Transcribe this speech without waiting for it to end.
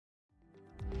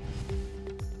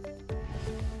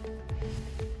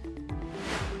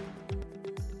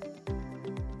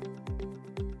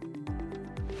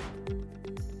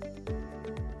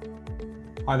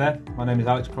Hi there, my name is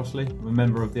Alex Crossley. I'm a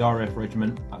member of the RAF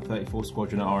regiment at 34th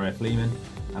Squadron at RAF Lehman,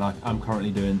 and I'm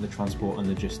currently doing the Transport and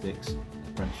Logistics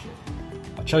Apprenticeship.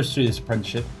 I chose to do this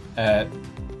apprenticeship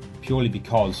purely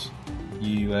because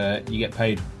you get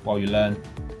paid while you learn,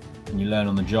 and you learn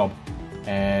on the job.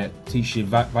 Teach you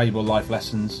valuable life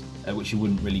lessons which you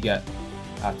wouldn't really get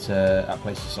at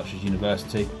places such as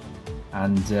university,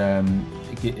 and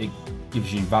it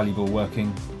gives you valuable work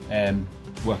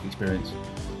experience.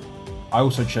 I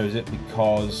also chose it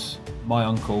because my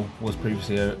uncle was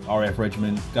previously a RAF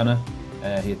regiment gunner.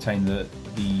 He attained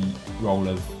the role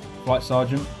of flight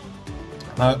sergeant.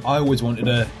 I always wanted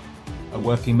a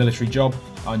working military job.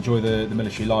 I enjoy the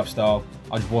military lifestyle.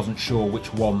 I just wasn't sure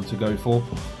which one to go for.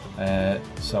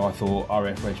 So I thought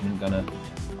RAF regiment gunner,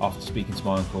 after speaking to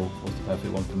my uncle, was the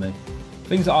perfect one for me.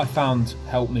 Things that I found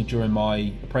helped me during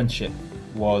my apprenticeship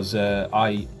was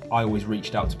I always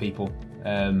reached out to people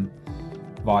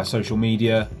via social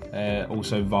media,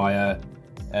 also via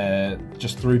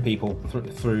just through people,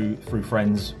 through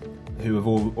friends who have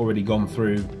already gone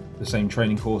through the same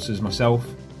training course as myself.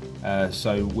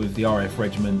 So with the RAF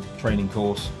regiment training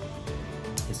course,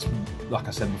 it's, like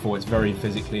I said before, it's very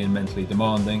physically and mentally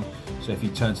demanding. So if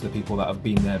you turn to the people that have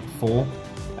been there before,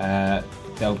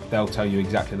 they'll tell you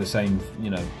exactly the same,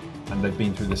 and they've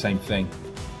been through the same thing,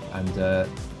 and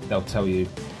they'll tell you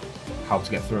how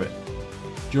to get through it.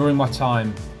 During my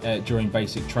time during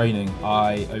basic training,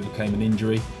 I overcame an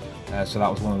injury, so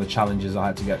that was one of the challenges I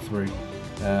had to get through.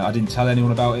 I didn't tell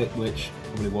anyone about it, which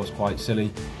probably was quite silly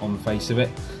on the face of it,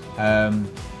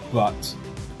 but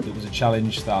it was a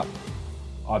challenge that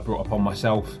I brought upon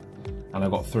myself, and I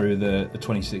got through the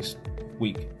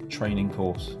 26-week training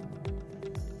course.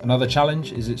 Another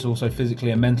challenge is it's also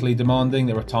physically and mentally demanding.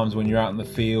 There are times when you're out in the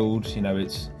field,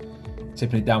 it's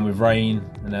tipping it down with rain,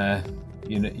 and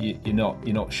you're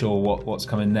not sure what's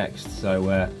coming next.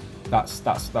 So that's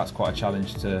quite a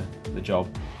challenge to the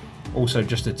job. Also,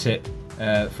 just a tip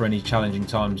for any challenging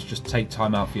times: just take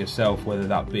time out for yourself, whether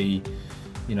that be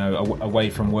away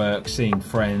from work, seeing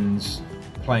friends,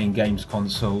 playing games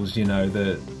consoles,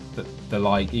 the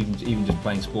like, even just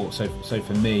playing sports. So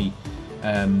for me,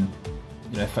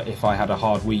 if I had a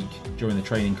hard week during the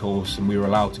training course and we were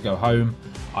allowed to go home,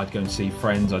 I'd go and see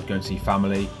friends, I'd go and see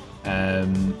family,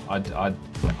 I'd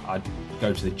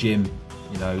go to the gym,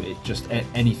 it just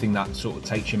anything that sort of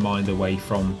takes your mind away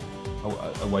from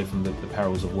the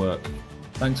perils of work.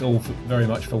 Thanks all very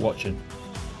much for watching.